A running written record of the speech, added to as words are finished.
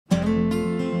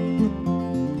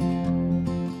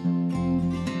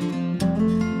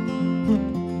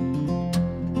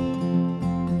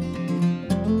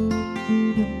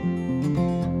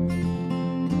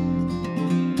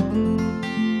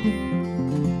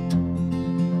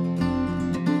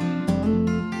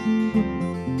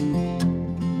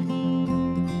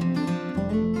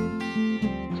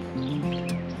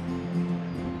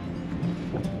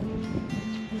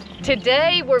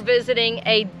Today we're visiting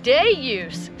a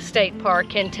day-use state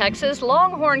park in Texas,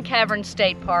 Longhorn Cavern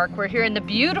State Park. We're here in the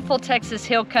beautiful Texas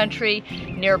Hill Country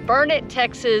near Burnet,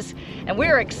 Texas, and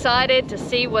we're excited to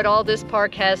see what all this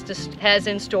park has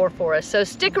in store for us. So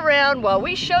stick around while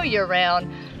we show you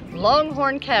around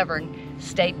Longhorn Cavern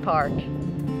State Park.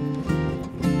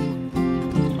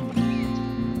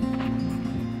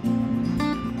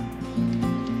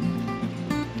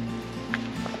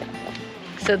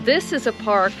 So this is a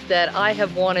park that I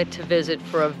have wanted to visit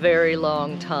for a very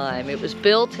long time. It was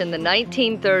built in the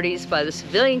 1930s by the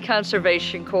Civilian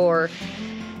Conservation Corps,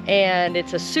 and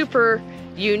it's a super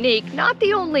unique, not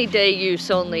the only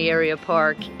day-use only area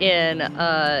park in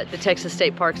the Texas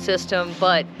State Park system,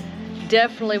 but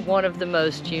definitely one of the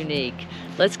most unique.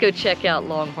 Let's go check out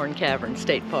Longhorn Cavern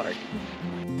State Park.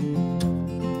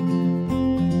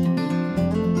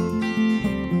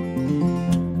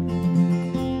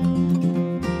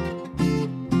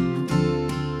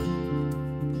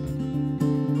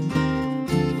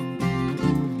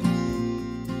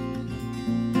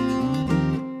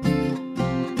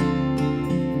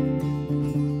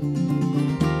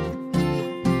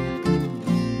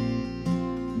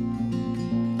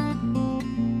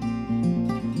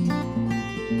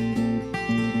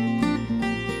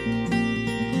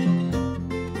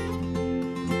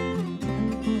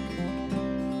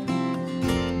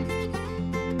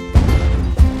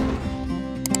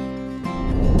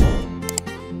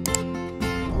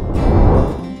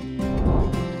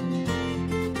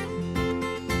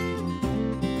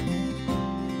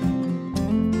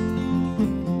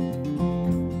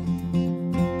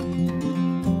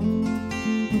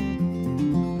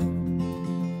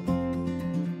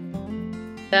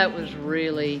 That was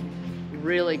really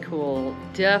cool.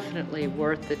 Definitely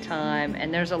worth the time.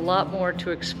 And there's a lot more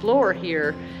to explore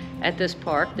here at this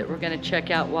park that we're going to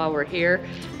check out while we're here.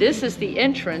 This is the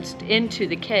entrance into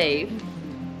the cave.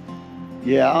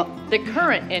 Yeah. The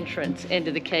current entrance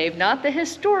into the cave, not the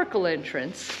historical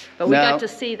entrance, but we got to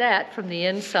see that from the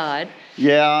inside.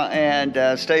 Yeah,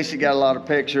 and Stacy got a lot of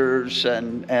pictures,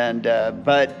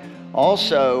 but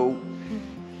also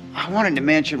I wanted to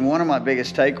mention one of my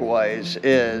biggest takeaways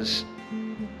is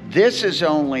this is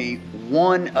only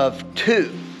one of two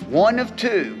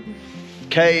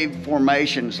cave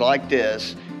formations like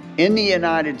this in the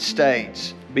United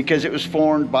States, because it was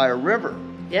formed by a river.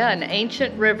 Yeah, an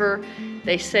ancient river.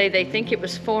 They think it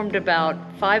was formed about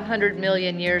 500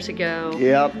 million years ago.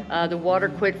 Yep. The water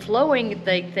quit flowing,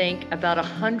 they think, about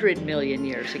 100 million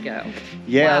years ago.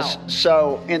 Yes. Wow.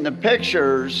 So in the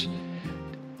pictures,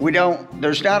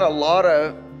 there's not a lot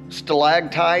of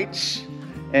stalactites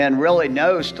and really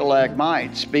no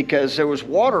stalagmites because there was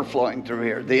water flowing through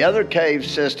here. The other cave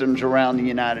systems around the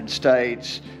United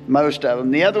States, most of them,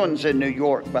 the other one's in New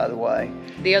York, by the way.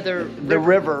 The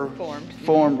river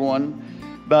formed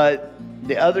one, but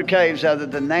the other caves other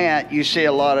than that, you see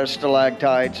a lot of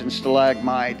stalactites and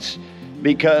stalagmites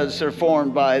because they're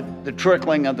formed by the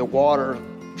trickling of the water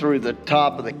through the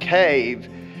top of the cave.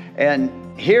 And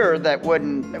here they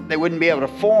wouldn't be able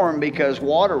to form because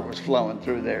water was flowing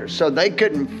through there. So they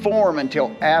couldn't form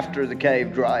until after the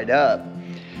cave dried up.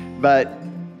 But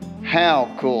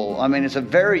how cool. I mean, it's a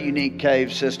very unique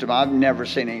cave system. I've never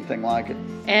seen anything like it.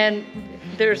 And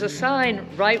there's a sign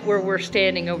right where we're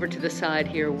standing over to the side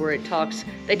here where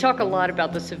they talk a lot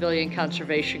about the Civilian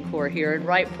Conservation Corps here, and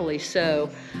rightfully so.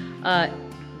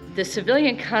 The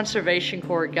Civilian Conservation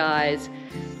Corps guys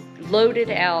loaded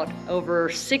out over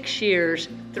 6 years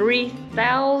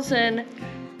 3,000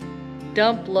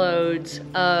 dump loads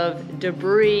of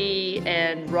debris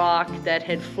and rock that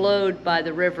had flowed by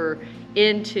the river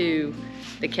into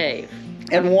the cave.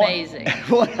 And amazing.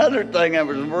 One other thing that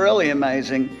was really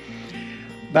amazing,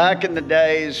 back in the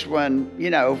days when,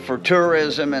 for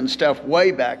tourism and stuff,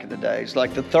 way back in the days,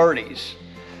 like the 30s,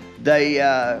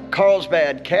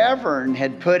 Carlsbad Cavern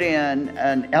had put in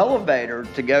an elevator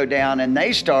to go down, and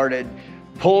they started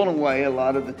pulling away a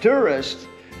lot of the tourists.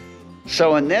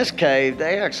 So in this cave,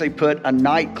 they actually put a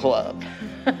nightclub.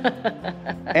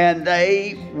 And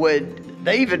they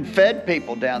even fed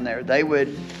people down there.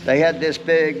 They had this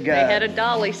big... they had a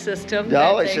dolly system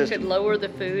that could lower the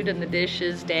food and the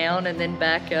dishes down and then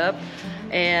back up.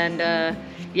 And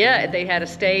yeah, they had a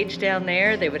stage down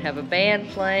there. They would have a band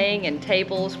playing and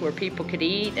tables where people could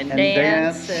eat and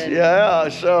dance. Yeah,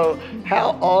 so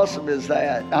how awesome is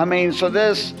that? I mean, so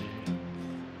this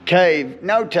cave,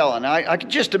 no telling. I could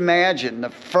just imagine the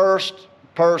first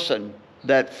person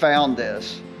that found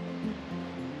this.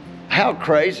 How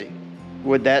crazy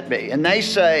would that be? And they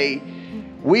say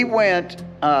we went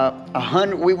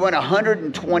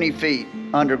 120 feet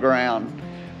underground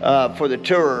for the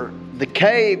tour the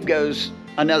cave goes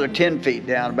another 10 feet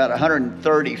down, about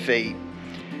 130 feet.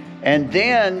 And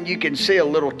then you can see a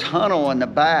little tunnel in the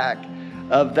back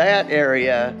of that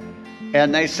area.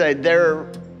 And they say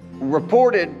they're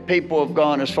reported people have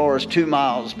gone as far as 2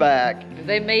 miles back.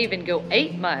 They may even go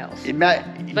 8 miles.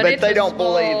 But they don't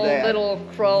believe that. Little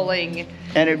crawling.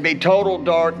 And it'd be total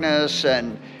darkness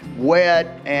and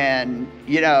wet and,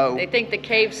 you know. They think the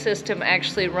cave system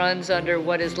actually runs under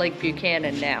what is Lake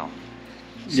Buchanan now.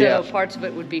 So Yeah. parts of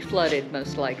it would be flooded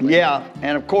most likely. Yeah,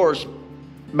 and of course,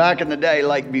 back in the day,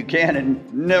 Lake Buchanan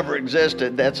never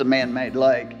existed. That's a man-made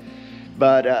lake.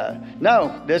 But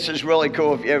no, this is really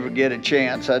cool. If you ever get a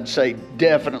chance, I'd say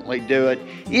definitely do it.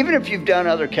 Even if you've done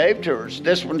other cave tours,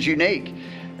 this one's unique.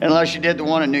 Unless you did the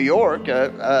one in New York.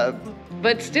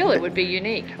 But still, it would be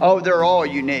unique. Oh, they're all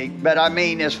unique. But I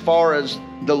mean, as far as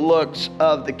the looks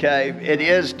of the cave, it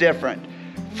is different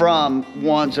from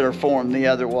ones that are formed the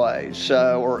other ways,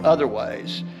 or other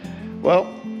ways. Well,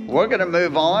 we're going to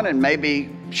move on and maybe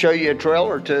show you a trail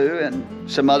or two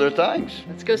and some other things.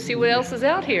 Let's go see what else is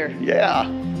out here. Yeah.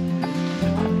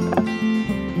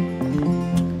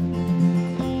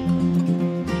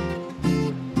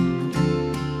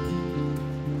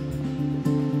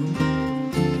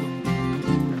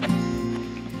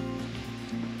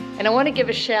 And I want to give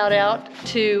a shout out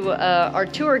to our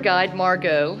tour guide,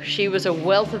 Margot. She was a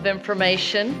wealth of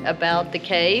information about the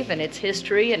cave and its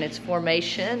history and its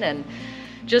formation, and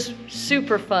just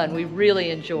super fun. We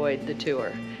really enjoyed the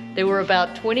tour. There were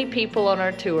about 20 people on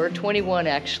our tour, 21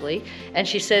 actually, and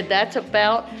she said that's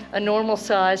about a normal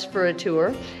size for a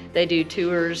tour. They do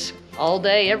tours all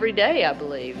day, every day, I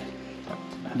believe.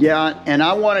 Yeah, and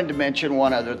I wanted to mention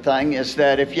one other thing is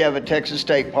that if you have a Texas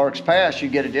State Parks pass, you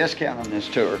get a discount on this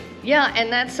tour. Yeah,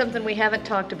 and that's something we haven't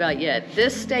talked about yet.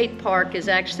 This state park is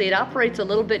actually, it operates a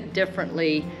little bit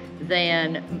differently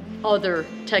than other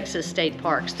Texas state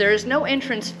parks. There is no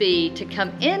entrance fee to come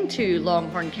into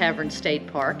Longhorn Cavern State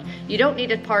Park. You don't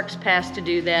need a parks pass to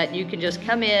do that. You can just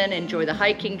come in, enjoy the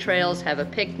hiking trails, have a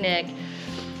picnic.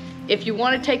 If you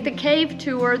want to take the cave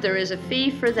tour, there is a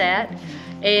fee for that,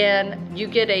 and you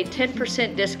get a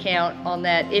 10% discount on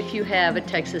that if you have a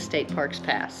Texas State Parks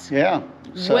pass. Yeah.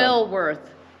 Well worth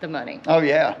the money. Oh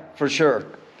yeah, for sure.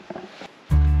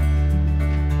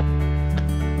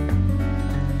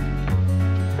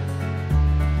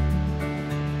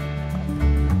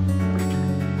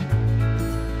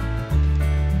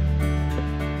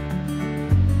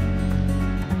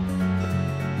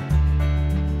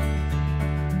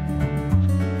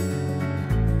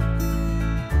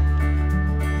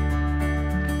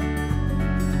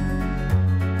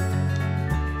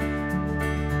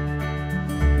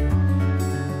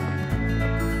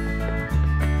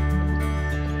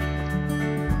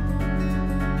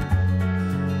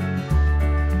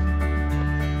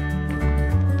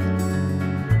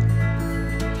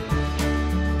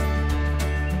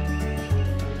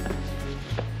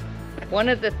 One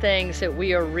of the things that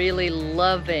we are really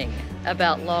loving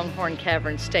about Longhorn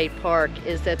Cavern State Park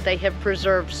is that they have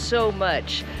preserved so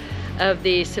much of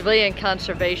the Civilian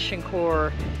Conservation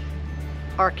Corps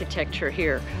architecture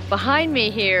here. Behind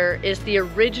me here is the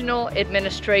original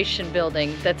administration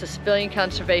building that the Civilian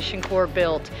Conservation Corps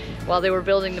built while they were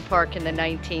building the park in the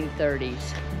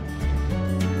 1930s.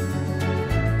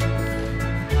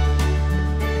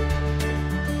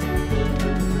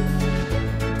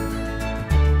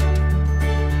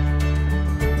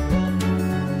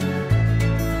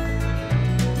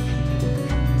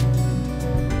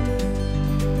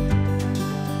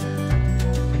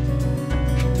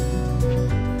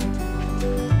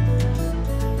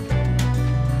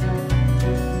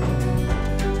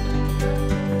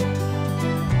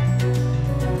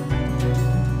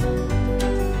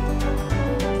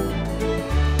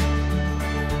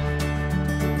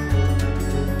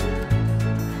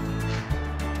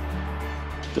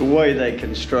 The way they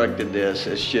constructed this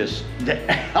is just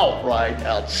outright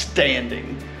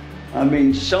outstanding. I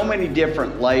mean, so many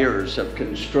different layers of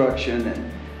construction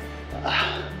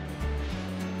and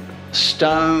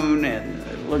stone, and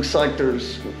it looks like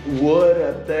there's wood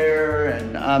up there,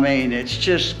 and I mean, it's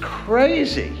just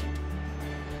crazy.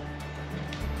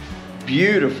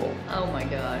 Beautiful. Oh my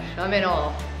gosh, I'm in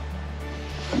awe.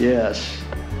 Yes.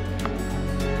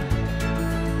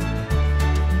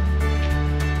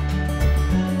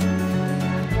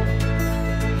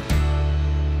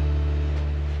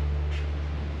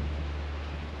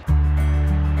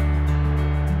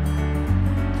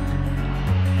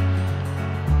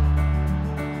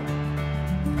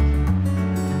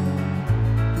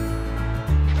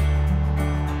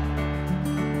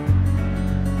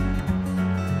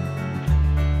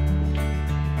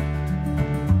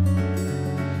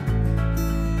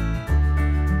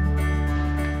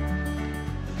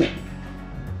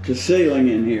 the ceiling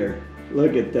in here.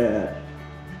 Look at that.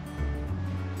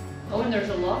 Oh, and there's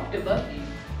a loft above you.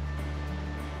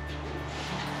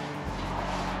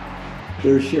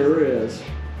 There sure is.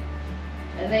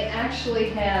 And they actually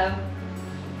have,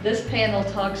 this panel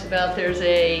talks about there's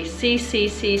a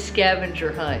CCC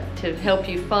scavenger hunt to help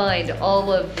you find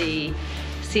all of the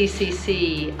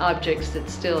CCC objects that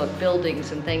still,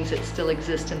 buildings and things that still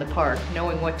exist in the park,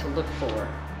 knowing what to look for.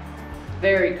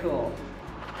 Very cool.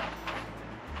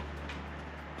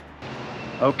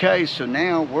 Okay, so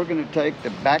now we're going to take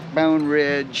the Backbone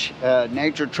Ridge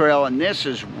Nature Trail, and this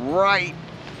is right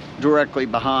directly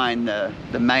behind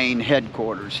the main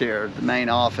headquarters here, the main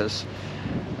office.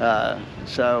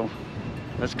 So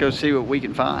let's go see what we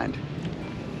can find.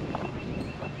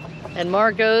 And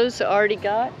Margot's already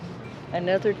got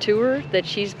another tour that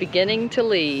she's beginning to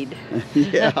lead.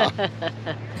 Yeah.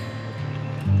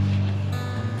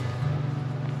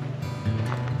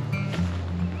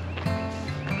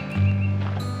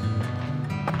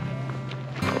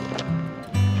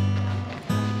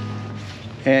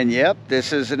 And yep,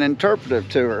 this is an interpretive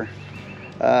tour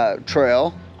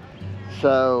trail.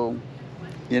 So,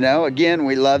 you know, again,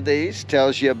 we love these.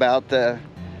 Tells you about the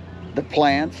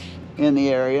plants in the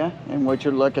area and what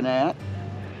you're looking at.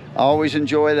 I always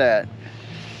enjoy that.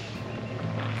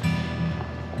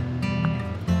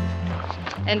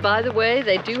 And by the way,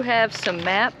 they do have some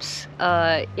maps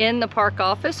in the park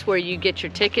office where you get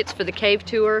your tickets for the cave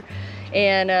tour.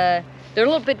 And they're a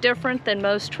little bit different than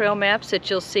most trail maps that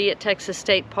you'll see at Texas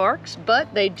State Parks,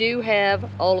 but they do have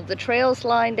all of the trails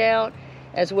lined out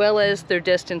as well as their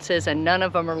distances, and none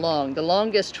of them are long. The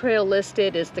longest trail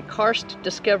listed is the Karst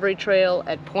Discovery Trail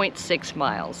at 0.6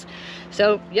 miles.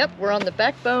 So, yep, we're on the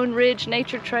Backbone Ridge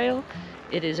Nature Trail.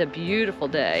 It is a beautiful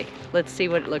day. Let's see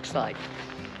what it looks like.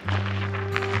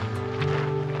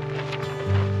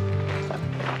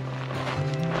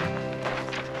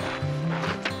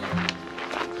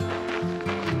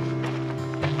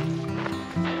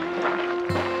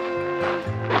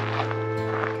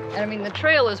 I mean, the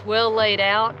trail is well laid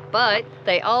out, but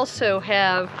they also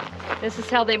have, this is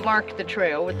how they mark the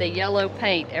trail, with the yellow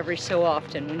paint every so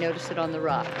often. We notice it on the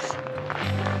rocks.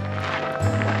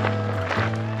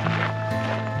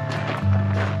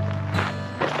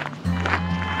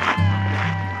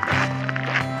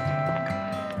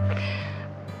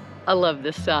 I love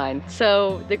this sign.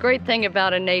 So the great thing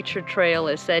about a nature trail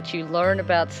is that you learn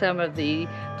about some of the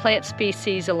plant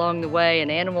species along the way and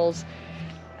animals.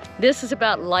 This is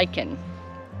about lichen.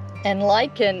 And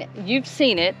lichen, you've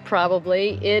seen it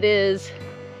probably.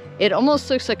 It almost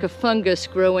looks like a fungus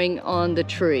growing on the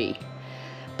tree.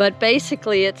 But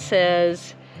basically it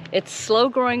says it's a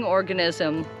slow-growing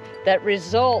organism that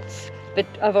results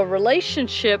of a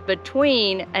relationship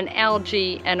between an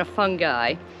algae and a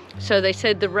fungi. So they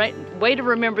said the way to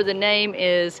remember the name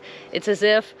is, it's as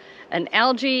if an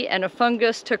algae and a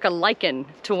fungus took a lichen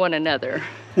to one another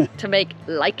to make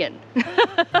lichen.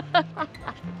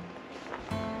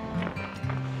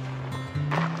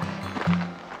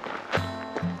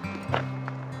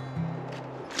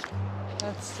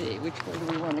 Let's see, which way do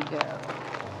we want to go?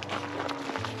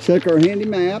 Check our handy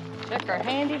map. Check our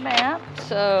handy map.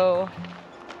 So,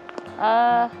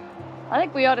 I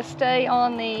think we ought to stay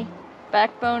on the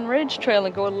Backbone Ridge Trail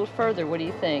and go a little further. What do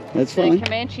you think? That's fine. The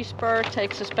Comanche Spur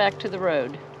takes us back to the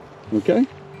road. Okay.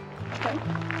 Okay.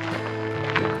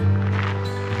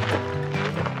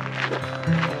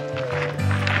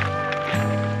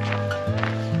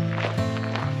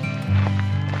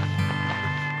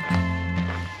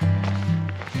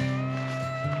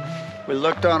 We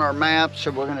looked on our map,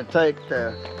 so we're going to take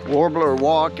the Warbler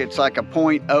Walk. It's like a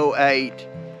 0.08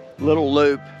 little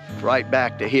loop right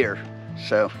back to here.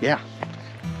 So, yeah.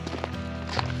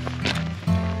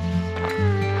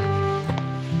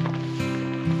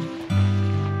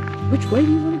 Which way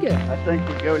do you want to go? I think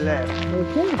we go left.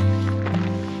 Okay.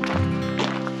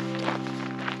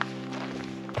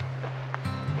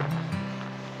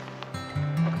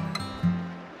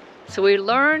 So we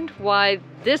learned why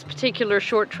this particular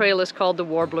short trail is called the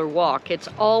Warbler Walk. It's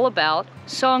all about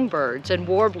songbirds and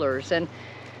warblers, and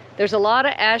there's a lot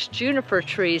of ash juniper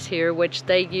trees here which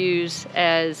they use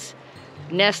as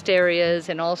nest areas,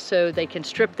 and also they can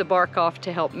strip the bark off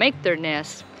to help make their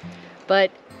nests.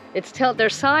 But their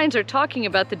signs are talking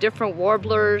about the different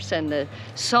warblers and the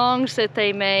songs that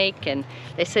they make, and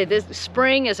they say this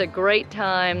spring is a great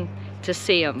time to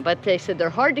see them, but they said they're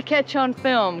hard to catch on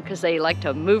film because they like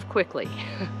to move quickly.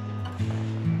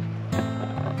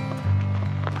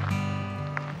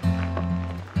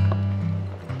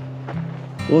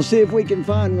 We'll see if we can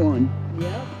find one.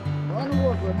 Yep, we're on a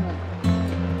warbler hunt.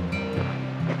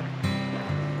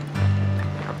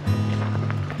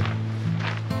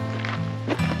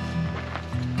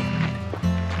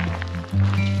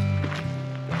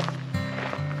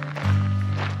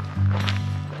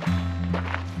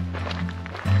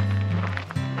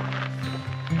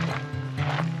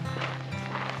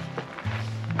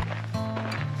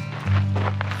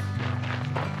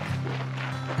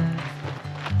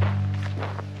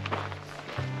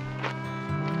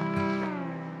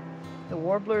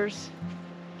 warblers,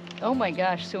 oh my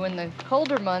gosh, so in the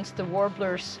colder months, the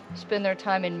warblers spend their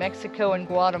time in Mexico and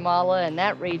Guatemala and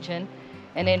that region.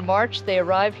 And in March, they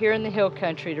arrive here in the hill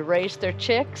country to raise their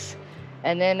chicks.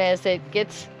 And then as it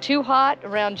gets too hot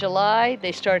around July,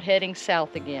 they start heading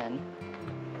south again.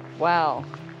 Wow,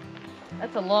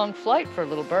 that's a long flight for a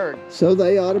little bird. So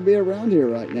they ought to be around here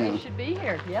right now. They should be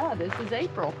here, yeah, this is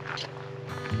April.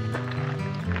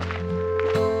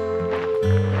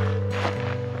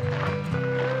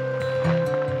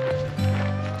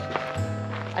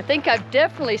 I think I've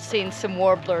definitely seen some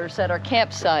warblers at our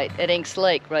campsite at Inks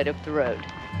Lake right up the road.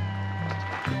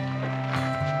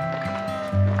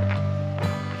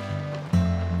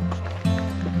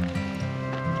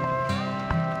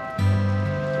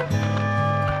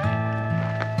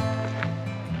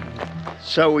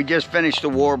 So we just finished the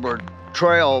warbler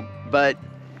trail, but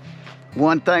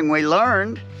one thing we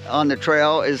learned on the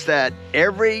trail is that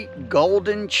every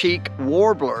golden cheek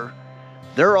warbler,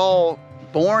 they're all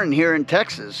born here in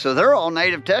Texas. So they're all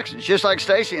native Texans, just like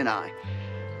Stacy and I.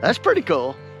 That's pretty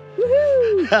cool.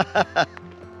 Woohoo!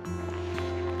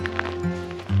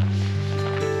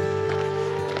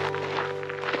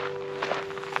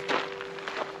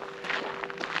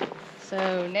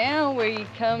 So now we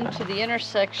come to the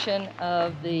intersection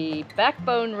of the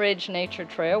Backbone Ridge Nature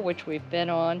Trail, which we've been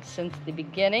on since the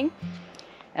beginning,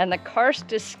 and the Karst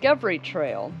Discovery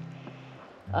Trail.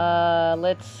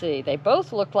 Let's see, they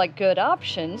both look like good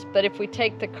options, but if we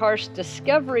take the Karst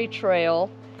Discovery Trail,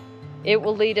 it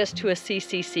will lead us to a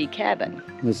CCC cabin.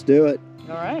 Let's do it.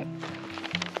 All right.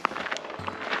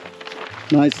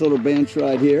 Nice little bench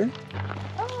right here.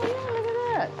 Oh yeah, look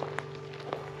at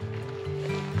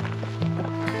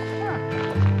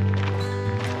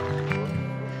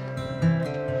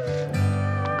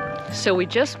that. So we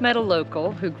just met a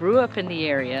local who grew up in the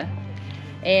area,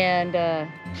 and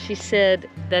she said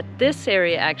that this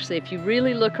area actually, if you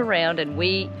really look around, and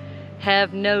we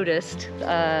have noticed,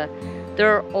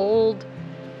 there are old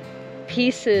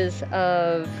pieces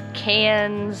of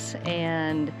cans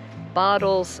and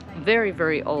bottles, very,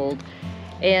 very old.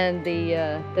 And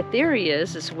the theory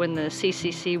is when the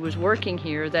CCC was working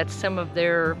here, that's some of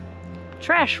their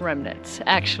trash remnants,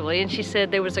 actually. And she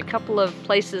said there was a couple of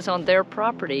places on their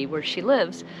property where she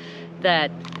lives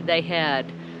that they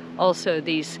had also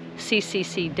these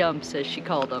CCC dumps, as she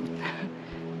called them.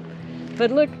 But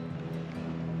look,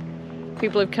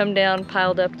 people have come down,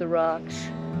 piled up the rocks.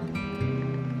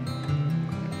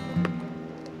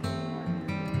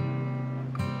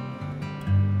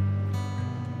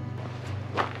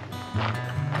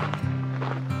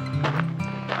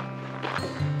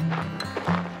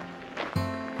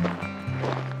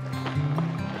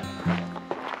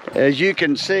 As you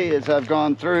can see, as I've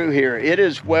gone through here, it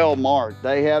is well marked.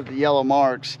 They have the yellow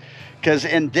marks, because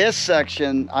in this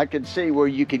section, I could see where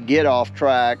you could get off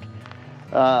track.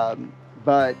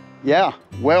 But yeah,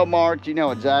 well marked, you know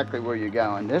exactly where you're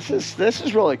going. This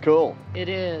is really cool. It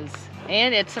is.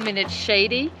 And it's, I mean, it's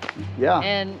shady. Yeah.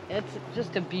 And it's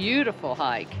just a beautiful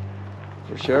hike.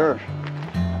 For sure.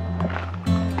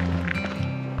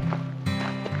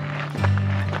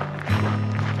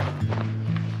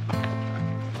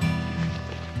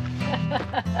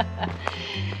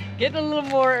 Getting a little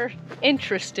more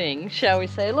interesting, shall we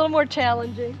say, a little more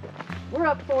challenging. We're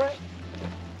up for it.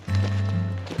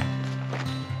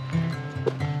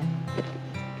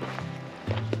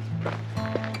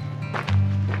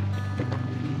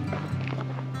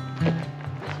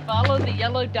 Just follow the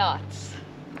yellow dots.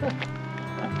 Wow.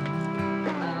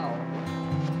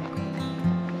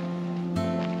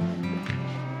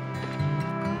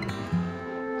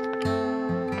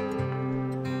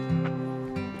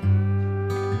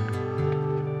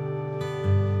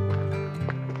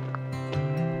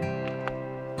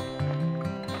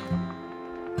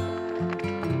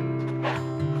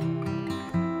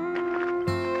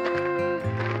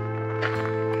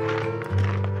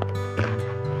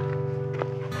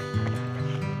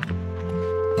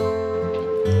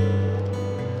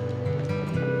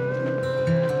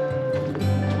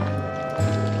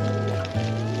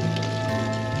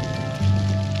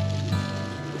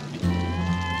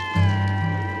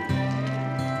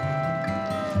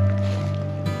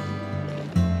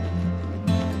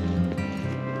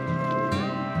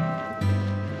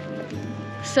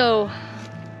 So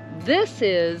this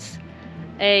is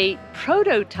a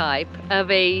prototype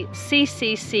of a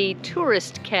CCC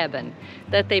tourist cabin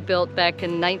that they built back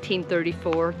in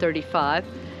 1934-35.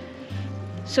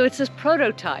 So it's this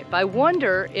prototype. I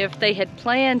wonder if they had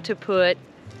planned to put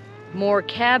more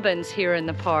cabins here in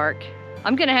the park.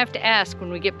 I'm gonna have to ask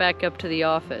when we get back up to the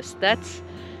office. That's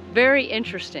very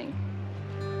interesting.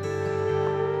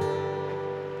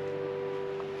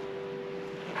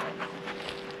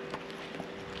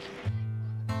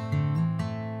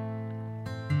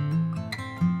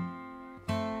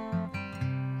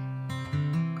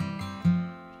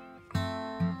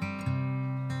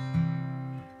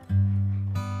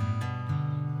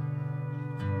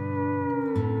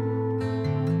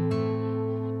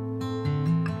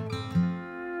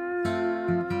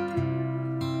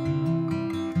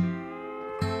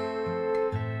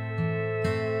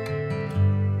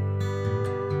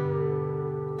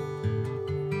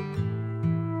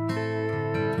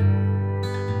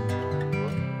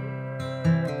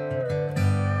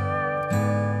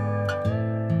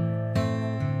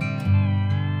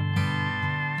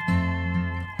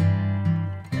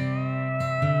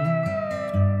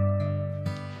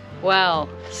 Wow,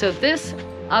 so this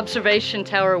observation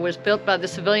tower was built by the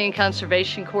Civilian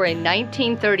Conservation Corps in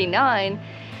 1939.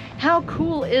 How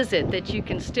cool is it that you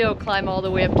can still climb all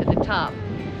the way up to the top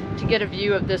to get a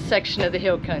view of this section of the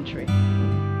hill country?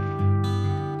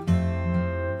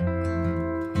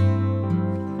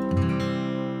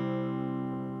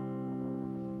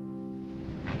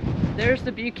 There's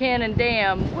the Buchanan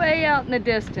Dam way out in the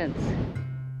distance.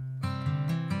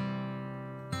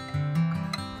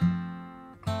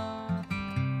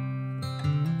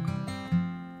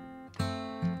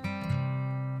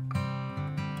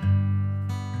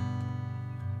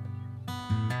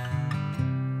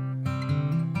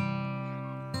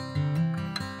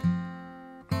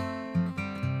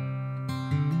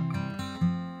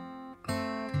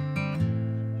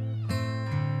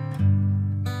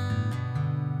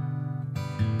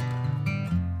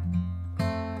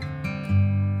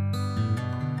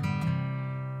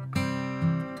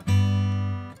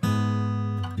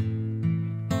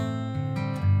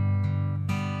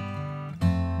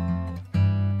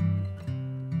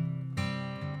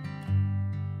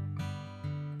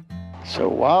 So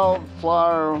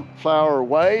Wildflower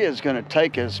Way is going to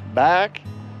take us back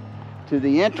to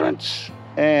the entrance,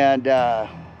 and yeah,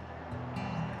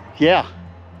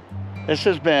 this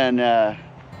has been a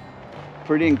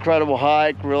pretty incredible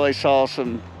hike. Really saw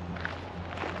some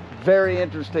very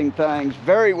interesting things.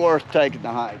 Very worth taking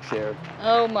the hikes here.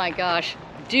 Oh my gosh,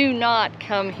 do not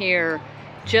come here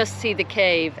just see the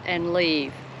cave and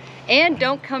leave. And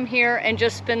don't come here and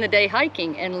just spend the day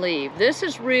hiking and leave. This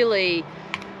is really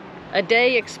a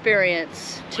day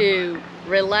experience to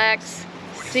relax,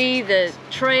 see the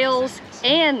trails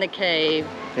and the cave.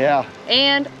 Yeah.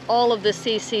 And all of the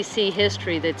CCC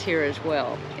history that's here as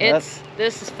well. This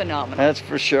is phenomenal. That's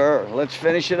for sure. Let's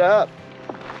finish it up.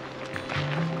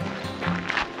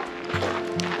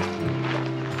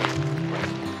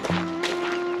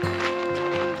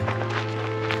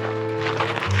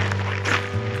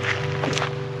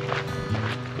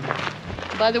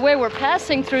 By the way, we're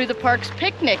passing through the park's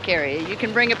picnic area. You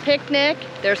can bring a picnic.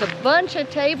 There's a bunch of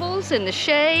tables in the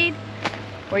shade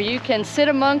where you can sit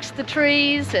amongst the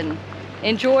trees and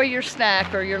enjoy your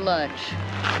snack or your lunch.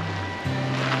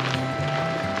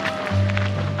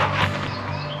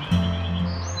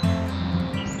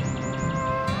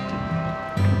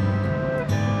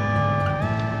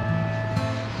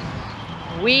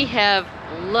 We have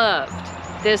loved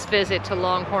this visit to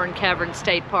Longhorn Cavern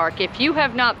State Park. If you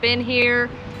have not been here,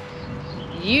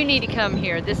 you need to come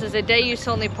here. This is a day-use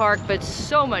only park, but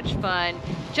so much fun.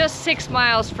 Just 6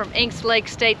 miles from Inks Lake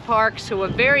State Park, so a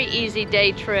very easy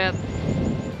day trip.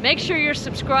 Make sure you're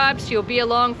subscribed so you'll be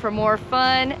along for more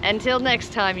fun. Until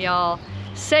next time, y'all,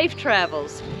 safe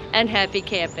travels and happy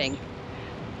camping.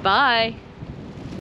 Bye.